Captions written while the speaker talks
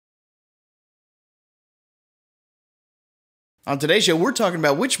On today's show, we're talking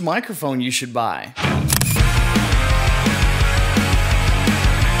about which microphone you should buy.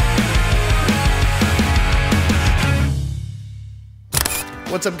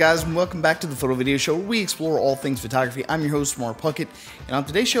 What's up, guys, and welcome back to the Photo Video Show, where we explore all things photography. I'm your host, Mark Puckett, and on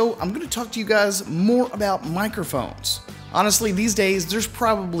today's show, I'm going to talk to you guys more about microphones. Honestly, these days, there's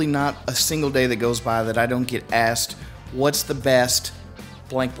probably not a single day that goes by that I don't get asked, what's the best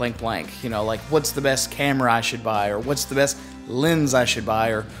blank, blank, blank? You know, like, what's the best camera I should buy, or what's the best lens I should buy,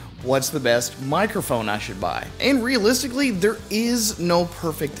 or what's the best microphone I should buy? And realistically, there is no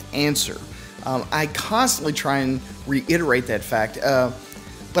perfect answer. I constantly try and reiterate that fact,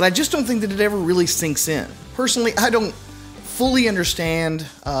 but I just don't think that it ever really sinks in. Personally, I don't fully understand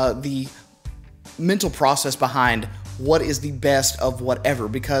the mental process behind what is the best of whatever,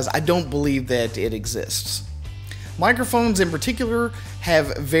 because I don't believe that it exists. Microphones in particular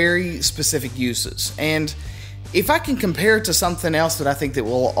have very specific uses, and if I can compare it to something else that I think that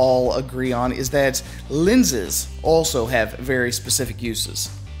we'll all agree on, is that lenses also have very specific uses.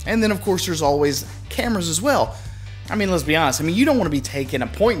 And then of course there's always cameras as well. I mean, let's be honest, you don't want to be taking a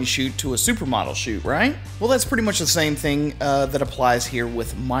point and shoot to a supermodel shoot, right? Well, that's pretty much the same thing that applies here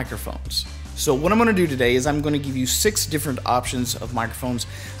with microphones. So what I'm going to do today is I'm going to give you 6 different options of microphones.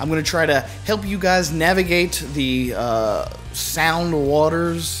 I'm going to try to help you guys navigate the sound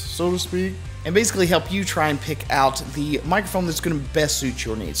waters, so to speak, and basically help you try and pick out the microphone that's going to best suit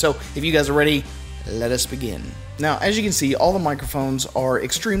your needs. So if you guys are ready, let us begin. Now, as you can see, all the microphones are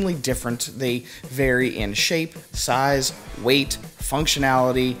extremely different. They vary in shape, size, weight,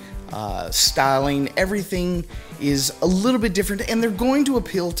 functionality, styling. Everything is a little bit different, and they're going to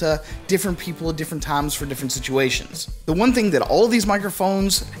appeal to different people at different times for different situations. The one thing that all of these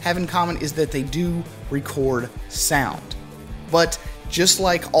microphones have in common is that they do record sound. But just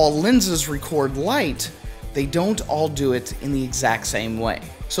like all lenses record light, they don't all do it in the exact same way.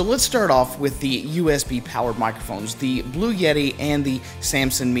 So let's start off with the USB powered microphones, the Blue Yeti and the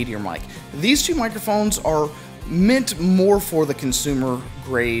Samson Meteor mic. These two microphones are meant more for the consumer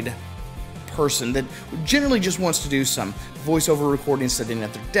grade person that generally just wants to do some voiceover recording sitting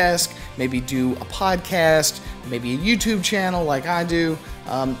at their desk, maybe do a podcast, maybe a YouTube channel like I do.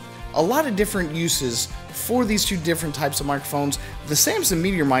 A lot of different uses for these two different types of microphones. The Samson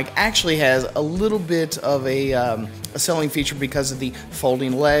Meteor mic actually has a little bit of a selling feature because of the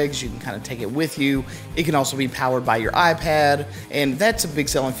folding legs. You can kind of take it with you. It can also be powered by your iPad, and that's a big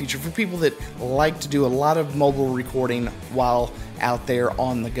selling feature for people that like to do a lot of mobile recording while out there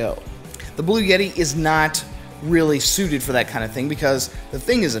on the go. The Blue Yeti is not really suited for that kind of thing because the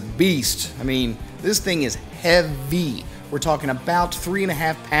thing is a beast. This thing is heavy. We're talking about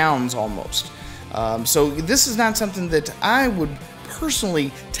 3.5 pounds almost. So this is not something that I would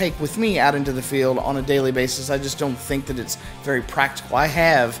personally take with me out into the field on a daily basis. I just don't think that it's very practical. I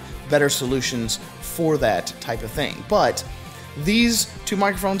have better solutions for that type of thing. But these two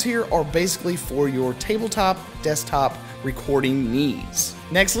microphones here are basically for your tabletop, desktop recording needs.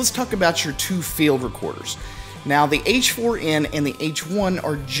 Next, let's talk about your two field recorders. Now, the H4n and the H1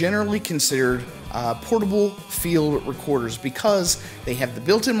 are generally considered portable field recorders because they have the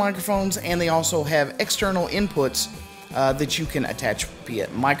built-in microphones and they also have external inputs that you can attach, be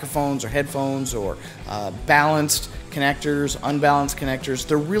it microphones or headphones or balanced connectors, unbalanced connectors.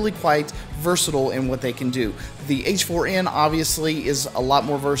 They're really quite versatile in what they can do. The H4n obviously is a lot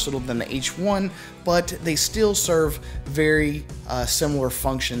more versatile than the H1, but they still serve very similar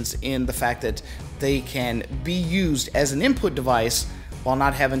functions in the fact that they can be used as an input device while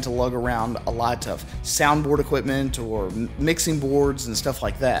not having to lug around a lot of soundboard equipment or mixing boards and stuff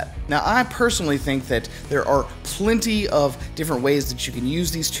like that. Now, I personally think that there are plenty of different ways that you can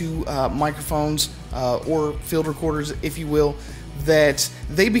use these two microphones or field recorders, if you will, that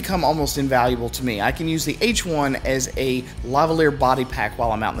they become almost invaluable to me. I can use the H1 as a lavalier body pack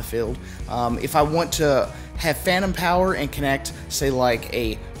while I'm out in the field. If I want to have phantom power and connect, say, like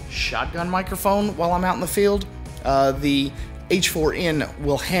a shotgun microphone while I'm out in the field, the H4n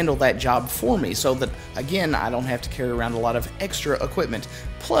will handle that job for me so that, again, I don't have to carry around a lot of extra equipment.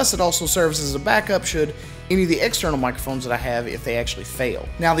 Plus, it also serves as a backup should any of the external microphones that I have, if they actually fail.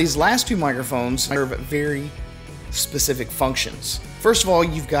 Now, these last two microphones serve very specific functions. First of all,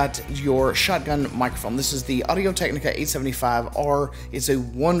 you've got your shotgun microphone. This is the Audio-Technica 875R. It's a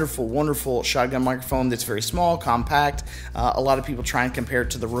wonderful, wonderful shotgun microphone that's very small, compact. A lot of people try and compare it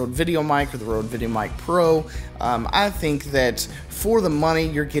to the Rode Video Mic or the Rode Video Mic Pro. I think that for the money,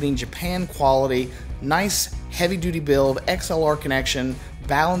 you're getting Japan quality, nice heavy-duty build, XLR connection,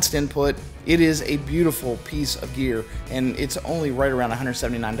 balanced input, It is a beautiful piece of gear, and it's only right around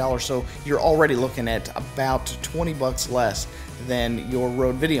 $179, so you're already looking at about 20 bucks less than your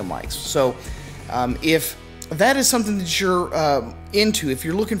Rode video mics. So if that is something that you're into, if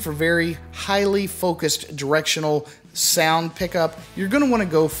you're looking for very highly focused directional sound pickup, you're going to want to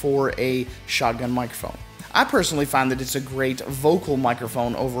go for a shotgun microphone. I personally find that it's a great vocal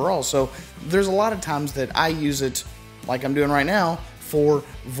microphone overall, so there's a lot of times that I use it, like I'm doing right now, for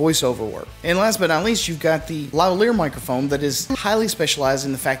voiceover work. And last but not least, you've got the lavalier microphone that is highly specialized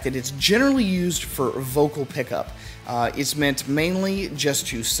in the fact that it's generally used for vocal pickup. It's meant mainly just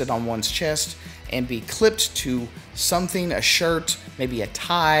to sit on one's chest and be clipped to something, a shirt, maybe a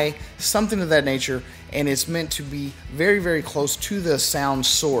tie, something of that nature, and it's meant to be very, very close to the sound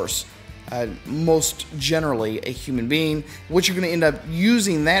source. Most generally a human being. What you're going to end up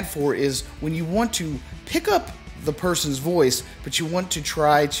using that for is when you want to pick up the person's voice, but you want to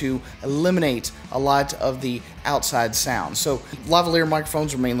try to eliminate a lot of the outside sound. So lavalier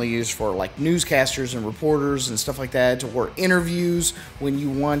microphones are mainly used for like newscasters and reporters and stuff like that, or interviews when you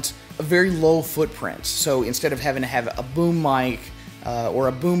want a very low footprint. So instead of having to have a boom mic or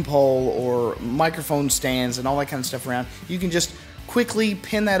a boom pole or microphone stands and all that kind of stuff around, you can just quickly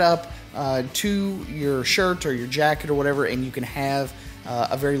pin that up to your shirt or your jacket or whatever, and you can have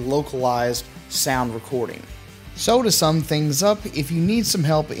a very localized sound recording. So to sum things up, if you need some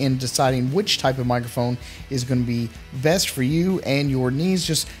help in deciding which type of microphone is going to be best for you and your needs,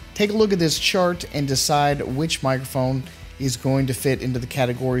 just take a look at this chart and decide which microphone is going to fit into the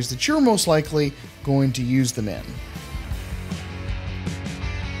categories that you're most likely going to use them in.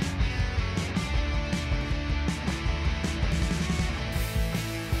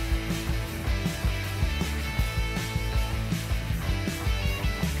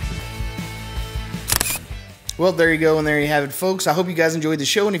 Well, there you go, and there you have it, folks. I hope you guys enjoyed the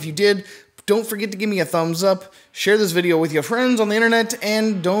show, and if you did, don't forget to give me a thumbs up, share this video with your friends on the internet,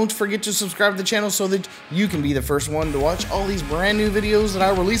 and don't forget to subscribe to the channel so that you can be the first one to watch all these brand new videos that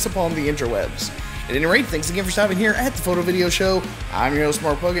I release upon the interwebs. At any rate, thanks again for stopping here at the Photo Video Show. I'm your host,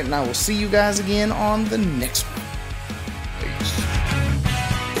 Mark Puckett, and I will see you guys again on the next one.